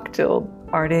of cocktail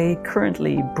are they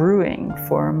currently brewing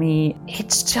for me?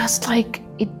 It's just like,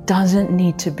 it doesn't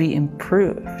need to be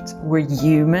improved. We're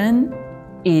human.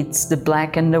 It's the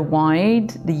black and the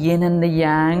white, the yin and the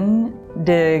yang,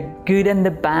 the good and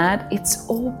the bad. It's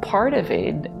all part of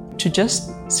it. To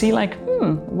just see like,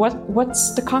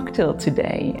 what's the cocktail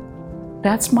today?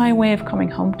 That's my way of coming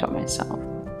home to myself.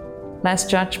 Less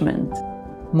judgment,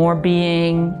 more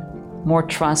being, more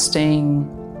trusting,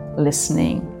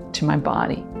 listening to my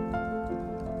body.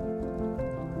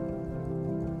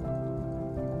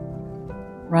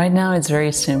 Right now it's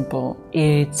very simple.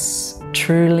 It's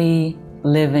truly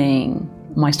living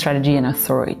my strategy and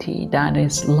authority. That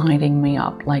is lighting me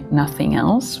up like nothing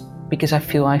else, because I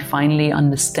feel I finally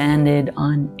understand it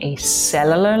on a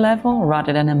cellular level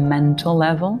rather than a mental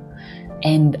level.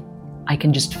 And I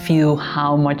can just feel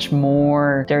how much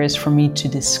more there is for me to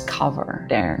discover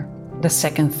there. The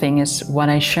second thing is what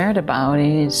I shared about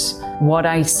is what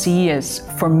I see as,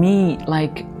 for me,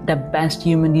 like the best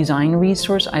human design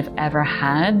resource I've ever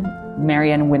had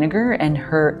Marianne Winnegar and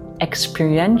her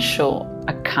experiential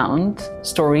account,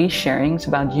 story sharings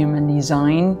about human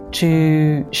design,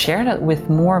 to share that with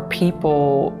more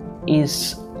people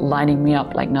is lighting me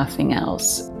up like nothing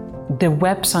else. The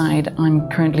website I'm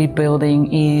currently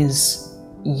building is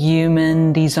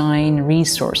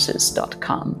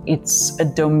humandesignresources.com. It's a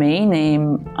domain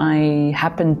name I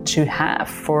happened to have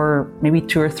for maybe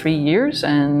 2 or 3 years,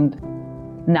 and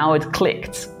now it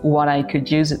clicked what I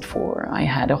could use it for. I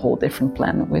had a whole different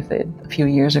plan with it a few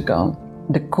years ago.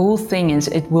 The cool thing is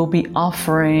it will be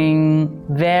offering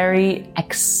very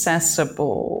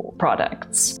accessible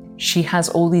products. She has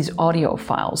all these audio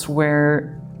files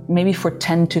where maybe for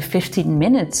 10 to 15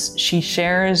 minutes, she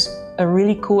shares a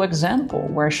really cool example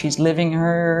where she's living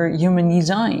her human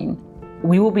design.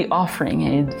 We will be offering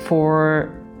it for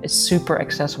a super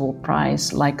accessible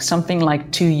price, like something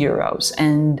like €2.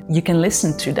 And you can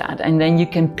listen to that. And then you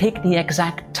can pick the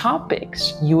exact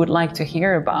topics you would like to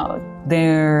hear about.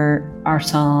 There are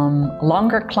some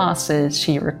longer classes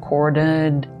she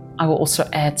recorded. I will also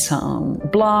add some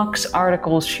blogs,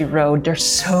 articles she wrote. There's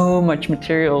so much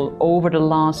material over the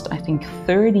last, I think,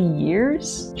 30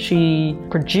 years she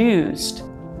produced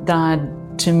that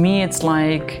to me it's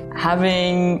like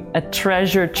having a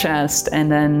treasure chest and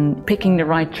then picking the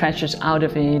right treasures out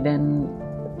of it and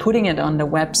putting it on the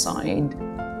website.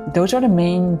 Those are the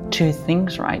main two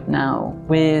things right now,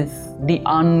 with the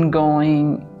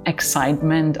ongoing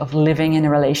excitement of living in a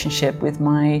relationship with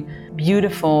my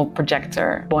beautiful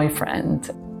projector boyfriend.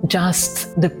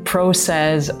 Just the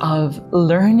process of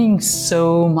learning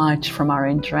so much from our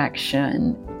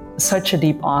interaction, such a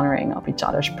deep honoring of each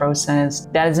other's process.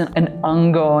 That is an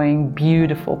ongoing,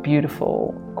 beautiful,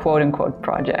 beautiful quote unquote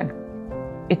project.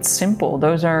 It's simple.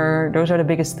 Those are the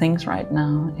biggest things right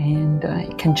now, and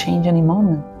it can change any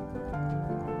moment.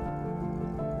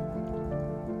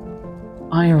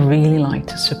 I really like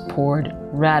to support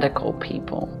radical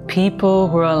people. People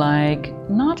who are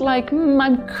not like,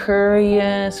 I'm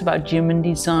curious about human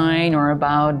design or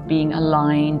about being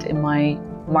aligned in my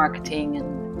marketing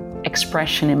and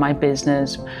expression in my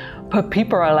business. But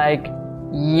people are like,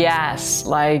 yes,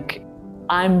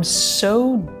 I'm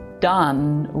so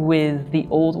done with the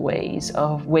old ways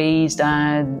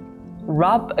that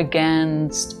rub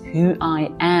against who I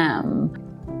am.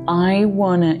 I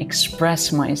want to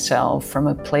express myself from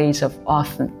a place of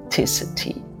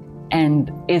authenticity.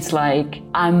 And it's like,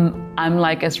 I'm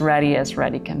like as ready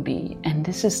can be. And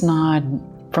this is not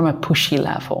from a pushy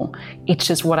level. It's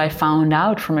just what I found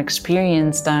out from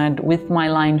experience, that with my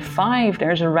line 5,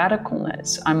 there's a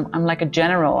radicalness. I'm like a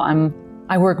general.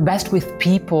 I work best with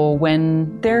people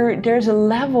when there's a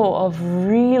level of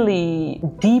really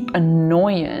deep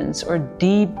annoyance or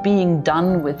deep being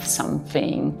done with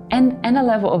something, and a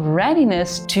level of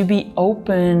readiness to be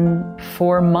open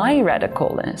for my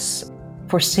radicalness.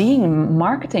 For seeing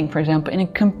marketing, for example, in a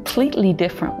completely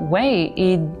different way.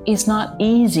 It is not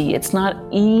easy. It's not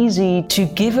easy to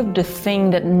give up the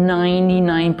thing that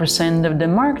 99% of the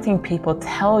marketing people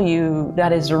tell you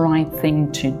that is the right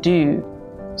thing to do.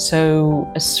 So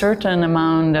a certain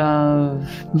amount of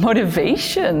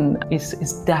motivation is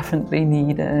definitely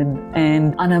needed,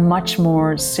 and on a much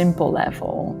more simple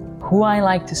level. Who I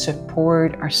like to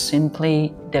support are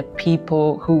simply the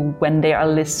people who, when they are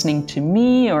listening to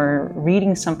me or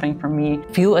reading something from me,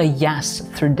 feel a yes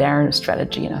through their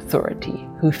strategy and authority,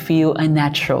 who feel a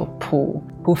natural pull,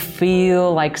 who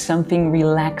feel like something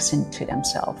relax into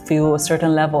themselves, feel a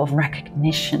certain level of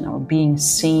recognition or being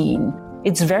seen.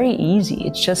 It's very easy.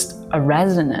 It's just a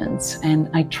resonance. And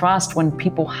I trust when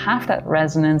people have that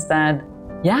resonance that,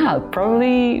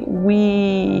 probably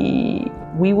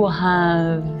we will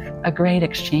have a great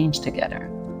exchange together.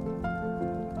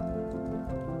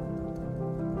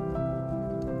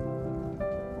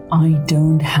 I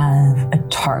don't have a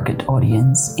target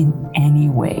audience in any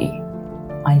way.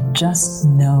 I just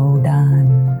know that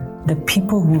the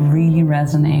people who really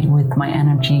resonate with my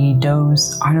energy,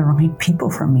 those are the right people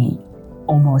for me,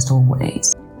 almost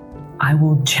always. I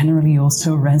will generally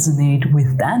also resonate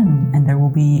with them, and there will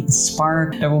be a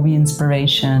spark, there will be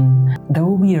inspiration, there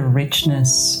will be a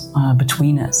richness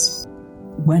between us.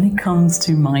 When it comes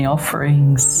to my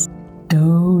offerings,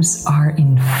 those are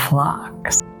in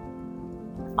flux.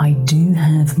 I do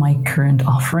have my current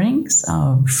offerings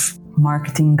of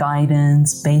marketing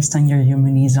guidance based on your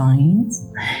human designs,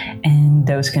 and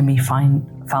those can be found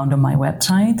on my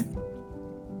website.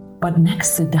 But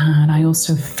next to that, I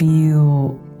also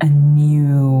feel a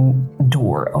new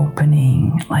door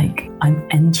opening, like I'm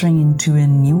entering into a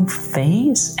new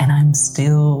phase and I'm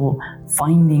still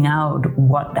finding out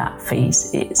what that phase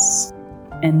is.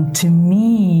 And to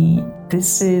me,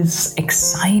 this is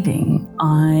exciting.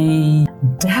 I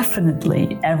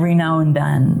definitely, every now and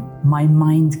then, my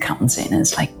mind comes in and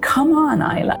it's like, come on,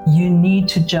 Ayla, you need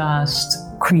to just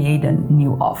create a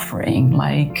new offering.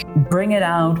 Like, bring it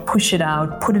out, push it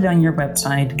out, put it on your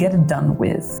website, get it done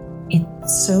with. It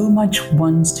so much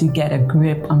wants to get a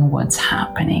grip on what's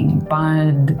happening,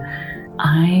 but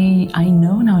I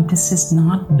know now this is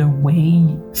not the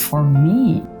way for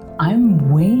me.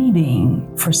 I'm waiting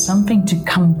for something to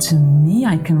come to me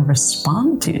I can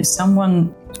respond to,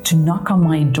 someone to knock on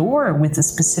my door with a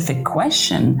specific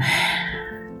question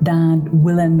that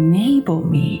will enable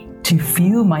me to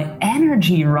feel my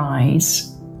energy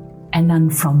rise, and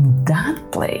then from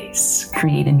that place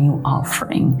create a new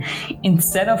offering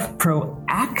instead of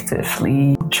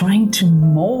proactively trying to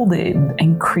mold it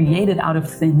and create it out of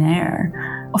thin air.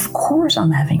 Of course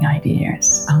I'm having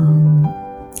ideas,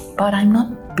 but I'm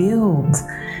not built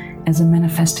as a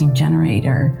manifesting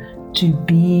generator to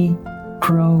be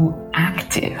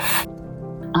proactive.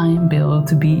 I'm built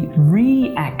to be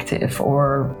reactive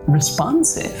or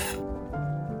responsive.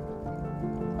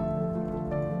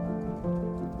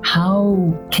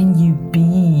 How can you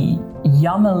be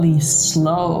yummily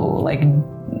slow,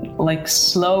 like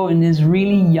slow in this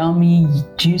really yummy,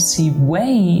 juicy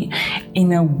way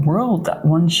in a world that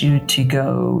wants you to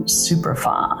go super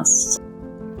fast?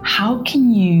 How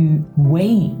can you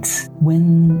wait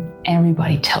when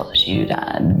everybody tells you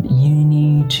that you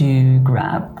need to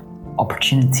grab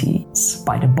opportunities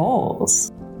by the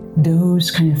balls?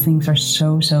 Those kind of things are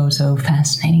so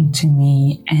fascinating to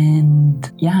me.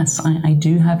 And yes, I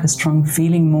do have a strong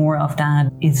feeling more of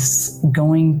that is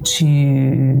going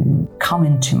to come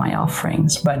into my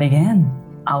offerings. But again,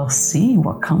 I'll see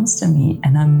what comes to me.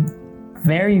 And I'm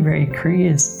very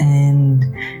curious and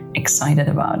excited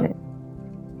about it.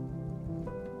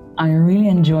 I really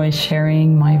enjoy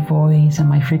sharing my voice and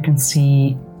my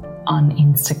frequency on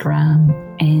Instagram,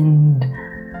 and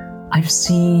I've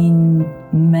seen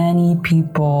many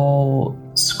people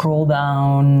scroll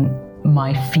down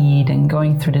my feed and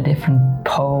going through the different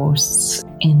posts,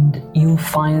 and you'll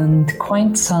find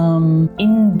quite some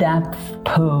in-depth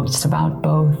posts about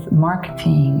both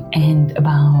marketing and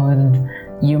about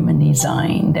human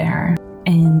design there.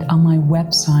 And on my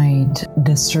website,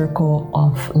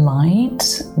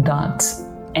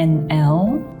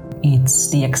 thecircleoflight.nl, it's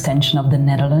the extension of the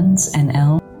Netherlands,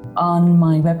 NL. On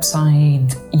my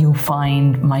website, you'll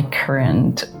find my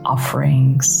current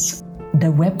offerings.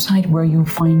 The website where you'll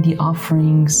find the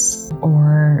offerings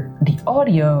or the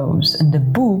audios and the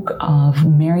book of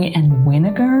Mary Ann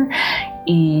Winnegar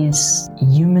is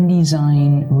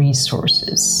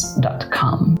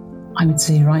humandesignresources.com. I would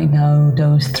say right now,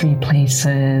 those three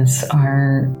places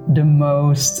are the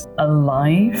most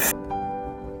alive.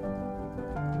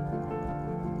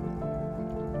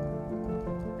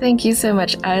 Thank you so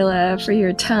much, Ayla, for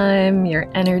your time, your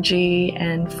energy,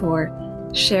 and for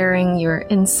sharing your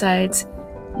insights,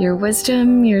 your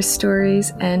wisdom, your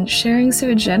stories, and sharing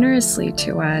so generously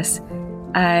to us.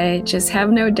 I just have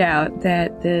no doubt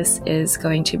that this is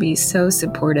going to be so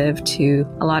supportive to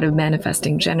a lot of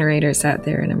manifesting generators out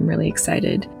there, and I'm really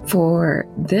excited for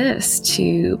this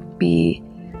to be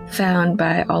found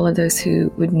by all of those who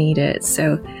would need it.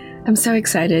 So I'm so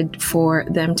excited for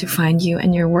them to find you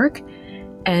and your work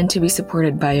and to be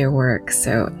supported by your work.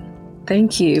 So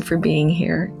thank you for being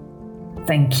here.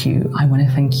 Thank you. I want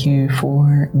to thank you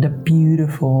for the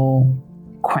beautiful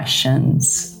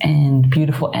questions and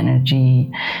beautiful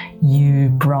energy you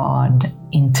brought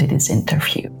into this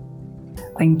interview.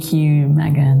 Thank you,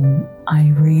 Megan. I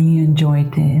really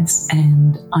enjoyed this,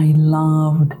 and I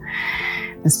loved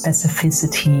the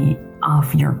specificity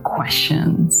of your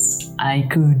questions. I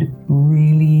could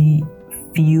really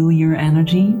feel your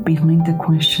energy behind the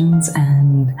questions,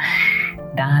 and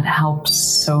that helps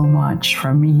so much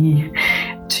for me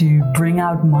to bring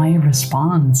out my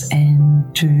response and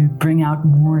to bring out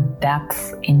more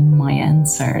depth in my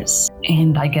answers.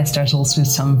 And I guess there's also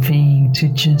something to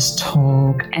just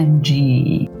talk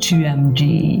MG to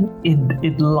MG.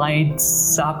 It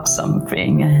lights up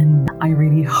something, and I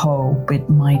really hope it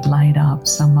might light up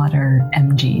some other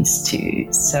MGs too.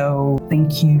 So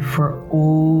thank you for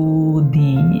all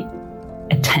the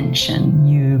attention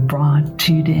you brought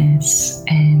to this,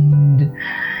 and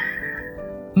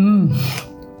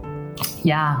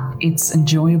yeah, it's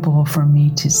enjoyable for me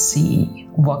to see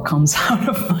what comes out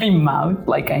of my mouth.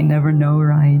 Like, I never know,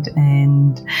 right?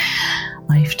 And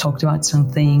I've talked about some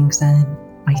things that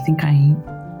I think I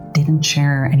didn't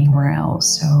share anywhere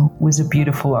else, so it was a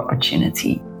beautiful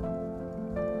opportunity.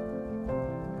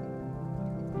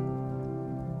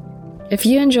 If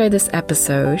you enjoyed this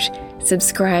episode,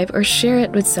 subscribe or share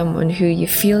it with someone who you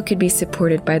feel could be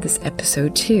supported by this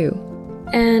episode too.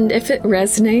 And if it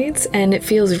resonates and it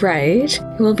feels right,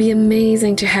 it will be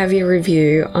amazing to have your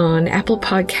review on Apple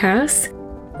Podcasts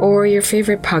or your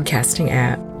favorite podcasting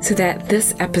app, so that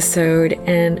this episode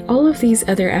and all of these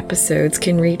other episodes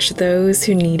can reach those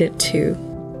who need it too.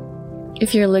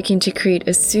 If you're looking to create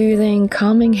a soothing,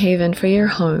 calming haven for your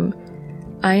home,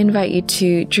 I invite you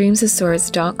to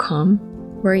dreamsosaurus.com,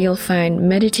 where you'll find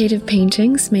meditative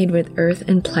paintings made with earth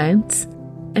and plants,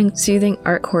 and soothing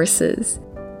art courses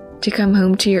to come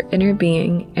home to your inner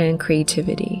being and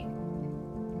creativity.